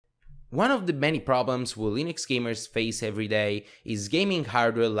One of the many problems we Linux gamers face every day is gaming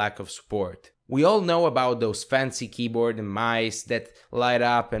hardware lack of support. We all know about those fancy keyboard and mice that light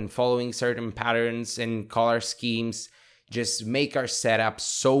up, and following certain patterns and color schemes just make our setup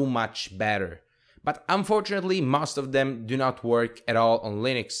so much better. But unfortunately, most of them do not work at all on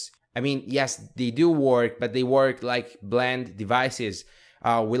Linux. I mean, yes, they do work, but they work like bland devices.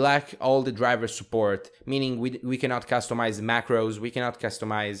 We lack all the driver support, meaning we cannot customize macros, we cannot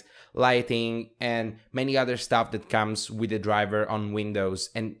customize lighting, and many other stuff that comes with the driver on Windows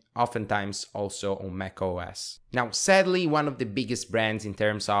and oftentimes also on Mac OS. Now, sadly, one of the biggest brands in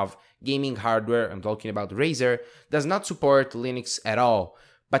terms of gaming hardware, I'm talking about Razer, does not support Linux at all.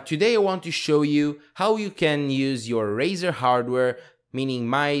 But today I want to show you how you can use your Razer hardware, meaning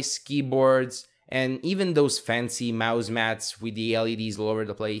mice, keyboards, and even those fancy mouse mats with the LEDs all over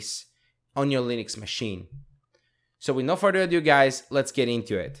the place on your Linux machine. So with no further ado guys, let's get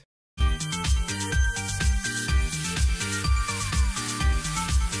into it.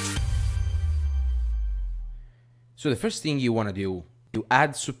 So the first thing you want to do to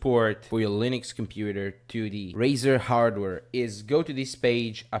add support for your Linux computer to the Razer hardware is go to this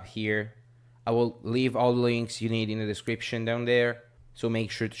page up here. I will leave all the links you need in the description down there, so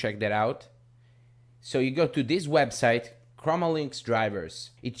make sure to check that out. So you go to this website, Chroma Linux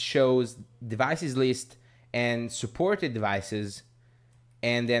drivers. It shows devices list and supported devices,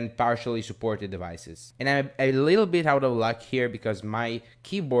 and then partially supported devices. And I'm a little bit out of luck here because my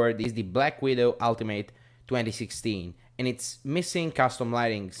keyboard is the Black Widow Ultimate 2016 and it's missing custom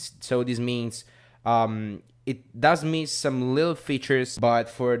lighting. So this means it does miss some little features, but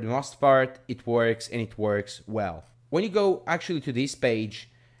for the most part it works, and it works well. When you go actually to this page,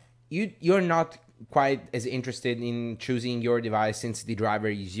 you're not quite as interested in choosing your device since the driver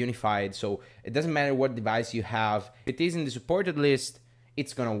is unified, so it doesn't matter what device you have. If it is in the supported list,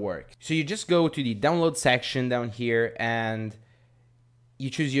 it's gonna work. So you just go to the download section down here and you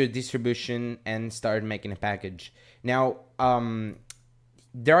choose your distribution and start making a package. Now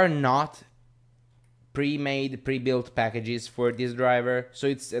there are not pre-made, pre-built packages for this driver, so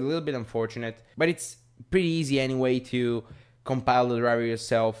it's a little bit unfortunate, but it's pretty easy anyway to compile the driver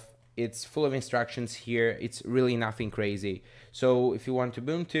yourself. It's full of instructions here. It's really nothing crazy. So if you want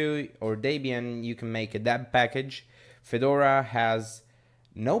Ubuntu or Debian, you can make a deb package. Fedora has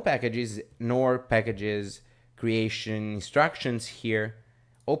no packages nor packages creation instructions here.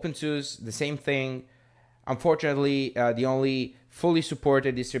 OpenSUSE, the same thing. Unfortunately, the only fully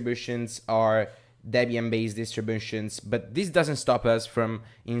supported distributions are Debian-based distributions, but this doesn't stop us from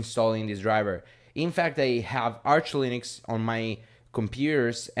installing this driver. In fact, I have Arch Linux on my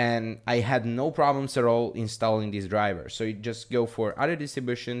computers and I had no problems at all installing this driver. So you just go for other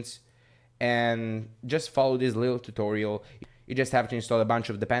distributions and just follow this little tutorial. You just have to install a bunch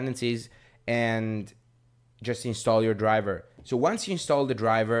of dependencies and just install your driver. So once you install the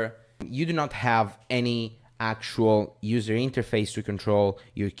driver, you do not have any actual user interface to control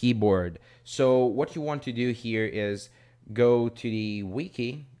your keyboard. So what you want to do here is go to the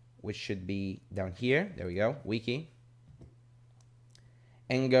wiki, which should be down here. There we go, wiki.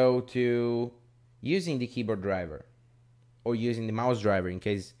 And go to using the keyboard driver or using the mouse driver in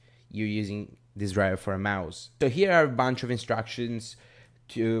case you're using this driver for a mouse. So here are a bunch of instructions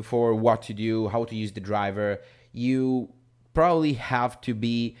for what to do, how to use the driver. You probably have to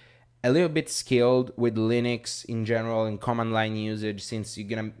be a little bit skilled with Linux in general and command line usage, since you're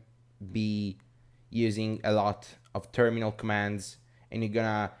gonna be using a lot of terminal commands and you're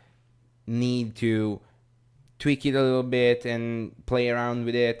gonna need to tweak it a little bit and play around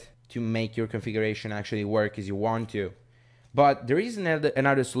with it to make your configuration actually work as you want to. But there is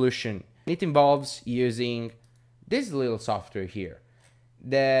another solution. It involves using this little software here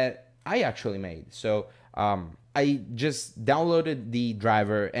that I actually made. So I just downloaded the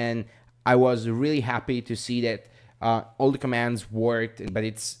driver and I was really happy to see that all the commands worked, but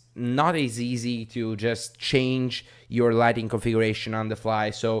it's not as easy to just change your lighting configuration on the fly.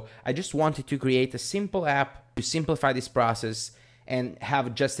 So I just wanted to create a simple app to simplify this process and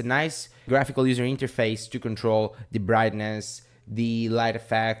have just a nice graphical user interface to control the brightness, the light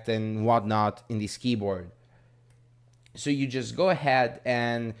effect and whatnot in this keyboard. So you just go ahead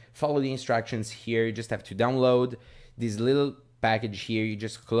and follow the instructions here. You just have to download this little package here. You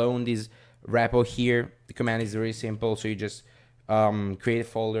just clone this repo here. The command is very simple. So you just create a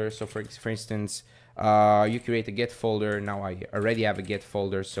folder. So for instance, you create a get folder. Now I already have a get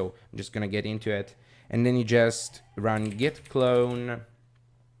folder, so I'm just gonna get into it. And then you just run git clone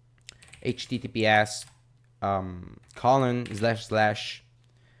https ://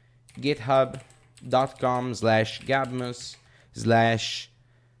 github.com/gabmus/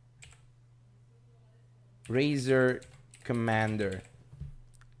 Razer Commander.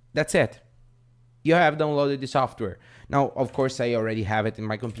 That's it. You have downloaded the software. Now, of course, I already have it in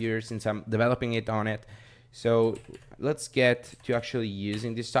my computer since I'm developing it on it. So let's get to actually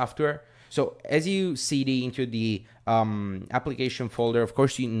using this software. So as you cd into the application folder, of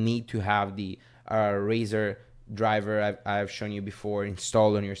course, you need to have the Razer driver I've shown you before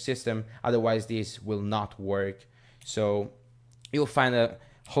installed on your system. Otherwise, this will not work. So you'll find a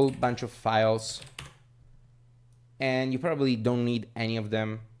whole bunch of files, and you probably don't need any of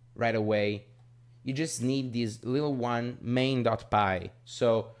them right away. You just need this little one, main.py.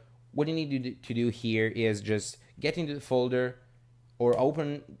 So what you need to do here is just get into the folder or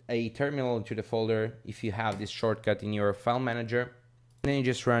open a terminal into the folder if you have this shortcut in your file manager. And then you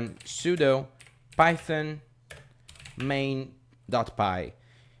just run sudo python main.py.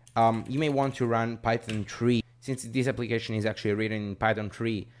 You may want to run Python 3 since this application is actually written in Python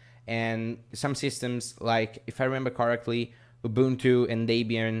 3. And some systems, like if I remember correctly, Ubuntu and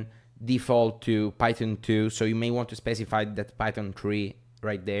Debian default to Python 2, so you may want to specify that Python 3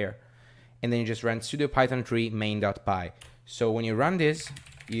 right there. And then you just run sudo python 3 main.py. So when you run this,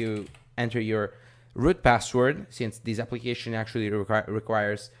 you enter your root password, since this application actually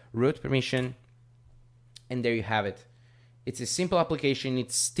requires root permission, and there you have it. It's a simple application.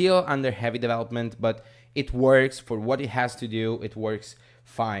 It's still under heavy development, but it works for what it has to do. It works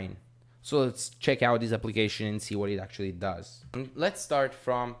fine. So let's check out this application and see what it actually does. And let's start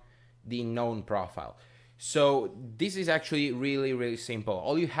from the known profile. So this is actually really simple.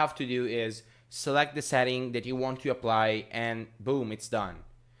 All you have to do is select the setting that you want to apply, and boom, it's done.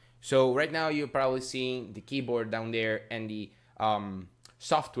 So right now you're probably seeing the keyboard down there, and the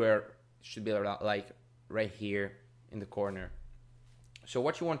software should be like right here in the corner. So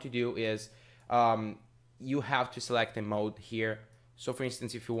what you want to do is you have to select a mode here. So for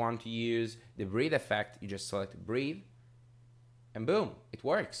instance, if you want to use the breathe effect, you just select breathe, and boom, it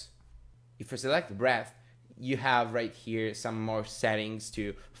works. If you select breath, you have right here some more settings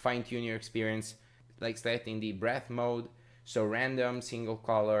to fine-tune your experience, like selecting the breath mode, so random, single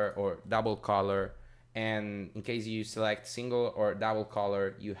color, or double color. And in case you select single or double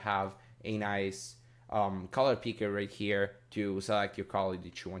color, you have a nice color picker right here to select your color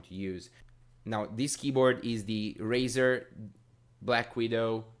that you want to use. Now, this keyboard is the Razer Black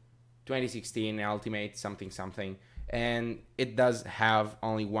Widow 2016 Ultimate something, and it does have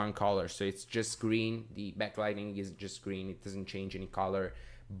only one color, so it's just green. The backlighting is just green, it doesn't change any color.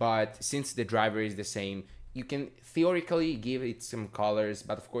 But since the driver is the same, you can theoretically give it some colors,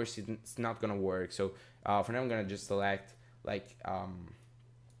 but of course it's not gonna work. So for now I'm gonna just select like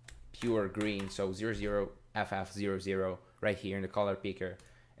pure green, so 00FF00 right here in the color picker,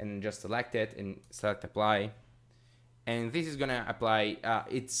 and just select it and select apply. And this is gonna apply,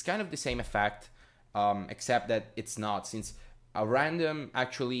 it's kind of the same effect, except that it's not, since a random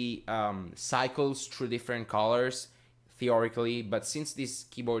actually cycles through different colors theoretically, but since this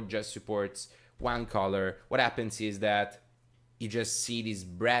keyboard just supports one color, what happens is that you just see this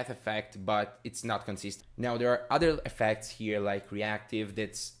breath effect, but it's not consistent. Now there are other effects here like reactive,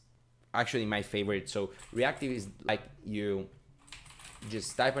 that's actually my favorite. So reactive is like you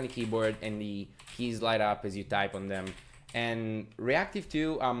just type on the keyboard and the keys light up as you type on them. And reactive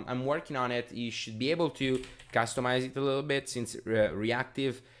too, I'm working on it. You should be able to customize it a little bit, since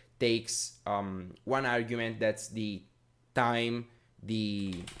reactive takes one argument, that's the time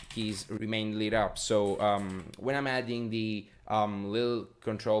the keys remain lit up. So when I'm adding the little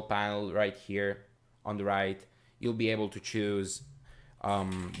control panel right here on the right, you'll be able to choose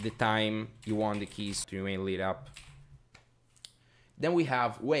the time you want the keys to remain lit up. Then we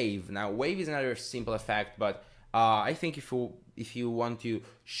have wave. Now wave is another simple effect, but I think if you want to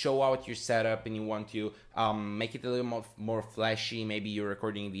show out your setup and you want to make it a little more flashy, maybe you're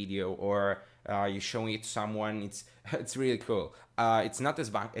recording a video or you're showing it to someone, it's really cool. It's not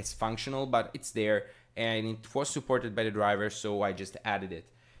as functional, but it's there, and it was supported by the driver, so I just added it.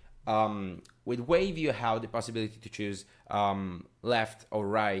 With wave, you have the possibility to choose left or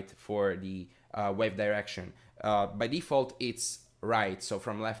right for the wave direction. By default, it's right, so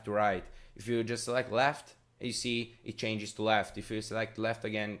from left to right. If you just select left, you see it changes to left. If you select left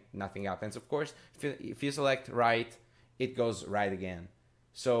again, nothing happens. Of course, if you select right, it goes right again.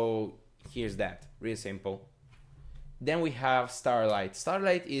 So here's that, really simple. Then we have starlight.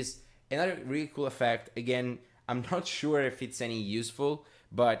 Starlight is another really cool effect. Again, I'm not sure if it's any useful,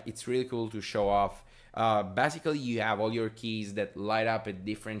 but it's really cool to show off. Basically, you have all your keys that light up at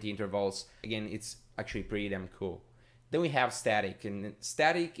different intervals. Again, it's actually pretty damn cool. Then we have static, and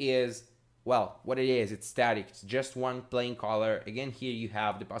static is, well, what it is, it's static. It's just one plain color. Again, here you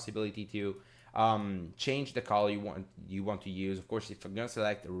have the possibility to change the color you want to use. Of course, if I'm gonna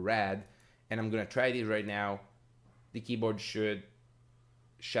select red and I'm gonna try this right now, the keyboard should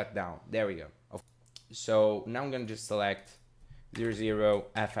shut down. There we go. So now I'm gonna just select 00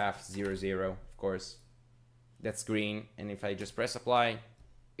 FF00. Of course, that's green, and if I just press apply,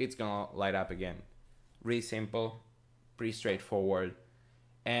 it's gonna light up again. Really simple, pretty straightforward.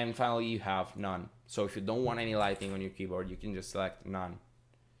 And finally, you have none. So if you don't want any lighting on your keyboard, you can just select none.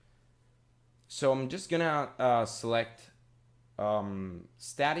 So I'm just gonna select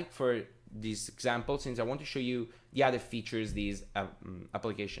static for this example, since I want to show you the other features this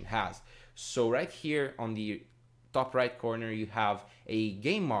application has. So right here on the top right corner, you have a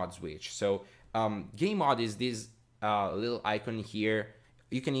game mode switch. So game mode is this little icon here.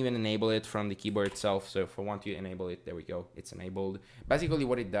 You can even enable it from the keyboard itself. So if I want to enable it, there we go, it's enabled. Basically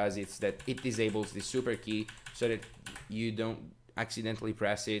what it does is that it disables the super key so that you don't accidentally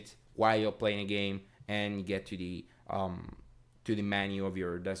press it while you're playing a game and you get to the menu of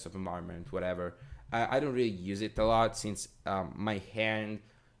your desktop environment, whatever. I don't really use it a lot, since my hand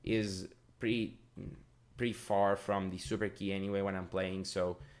is pretty far from the super key anyway when I'm playing,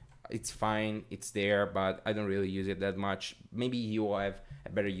 so it's fine, it's there, but I don't really use it that much. Maybe you have a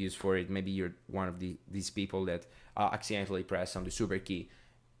better use for it. Maybe you're one of these people that accidentally press on the super key.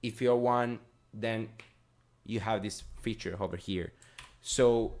 If you're one, then you have this feature over here.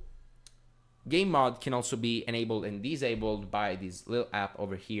 So game mode can also be enabled and disabled by this little app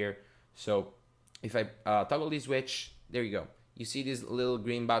over here. So if I toggle this switch, there you go. You see this little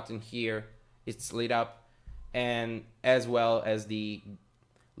green button here, it's lit up, and as well as the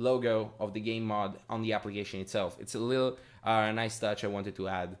logo of the game mod on the application itself. It's a little nice touch I wanted to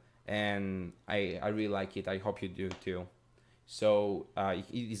add, and I really like it. I hope you do too. So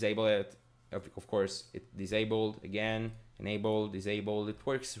you disable it, of course, it disabled again, enabled, disabled. It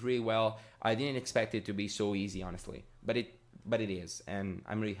works really well. I didn't expect it to be so easy, honestly, but it is, and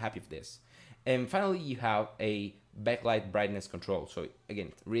I'm really happy with this. And finally, you have a backlight brightness control. So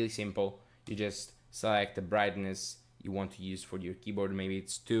again, really simple. You just select the brightness you want to use for your keyboard. Maybe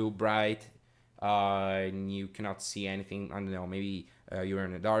it's too bright and you cannot see anything. I don't know, maybe you're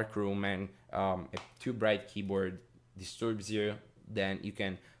in a dark room and a too bright keyboard disturbs you, then you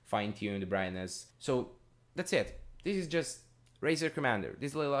can fine-tune the brightness. So that's it. This is just Razer Commander,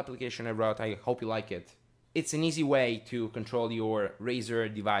 this little application I wrote. I hope you like it. It's an easy way to control your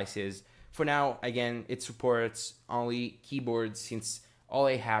Razer devices. For now, again, it supports only keyboards, since all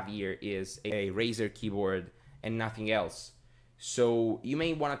I have here is a Razer keyboard and nothing else. So you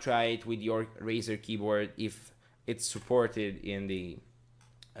may want to try it with your Razer keyboard if it's supported in the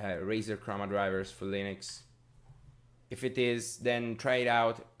Razer Chroma drivers for Linux. If it is, then try it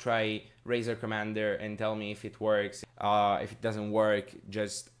out, try Razer Commander and tell me if it works. If it doesn't work,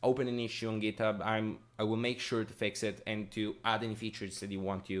 just open an issue on GitHub. I will make sure to fix it and to add any features that you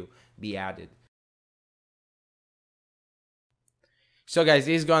want to be added. So guys,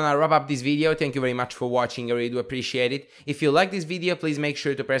 this is gonna wrap up this video. Thank you very much for watching. I really do appreciate it. If you like this video, please make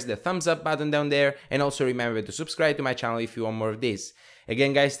sure to press the thumbs up button down there, and also remember to subscribe to my channel if you want more of this.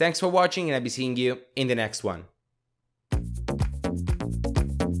 Again guys, thanks for watching, and I'll be seeing you in the next one.